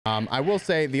I will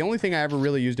say the only thing I ever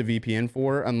really used a VPN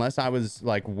for, unless I was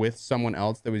like with someone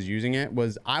else that was using it,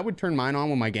 was I would turn mine on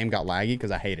when my game got laggy because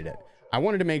I hated it. I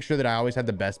wanted to make sure that I always had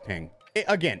the best ping.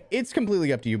 Again, it's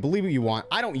completely up to you. Believe what you want.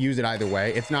 I don't use it either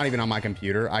way. It's not even on my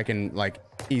computer. I can like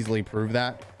easily prove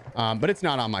that. But it's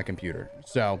not on my computer.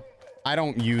 So I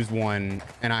don't use one,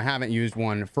 and I haven't used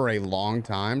one for a long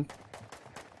time.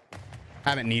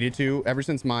 Haven't needed to ever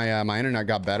since my my internet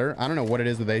got better. I don't know what it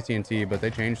is with AT&T, but they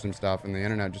changed some stuff and the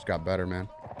internet just got better, man.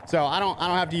 So I don't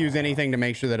have to use anything to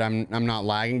make sure that I'm not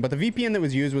lagging. But the VPN that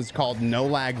was used was called No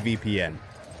Lag VPN,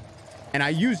 and I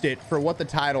used it for what the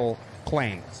title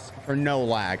claims, for no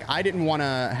lag. I didn't want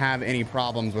to have any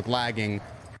problems with lagging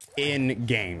in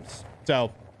games,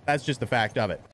 so that's just the fact of it.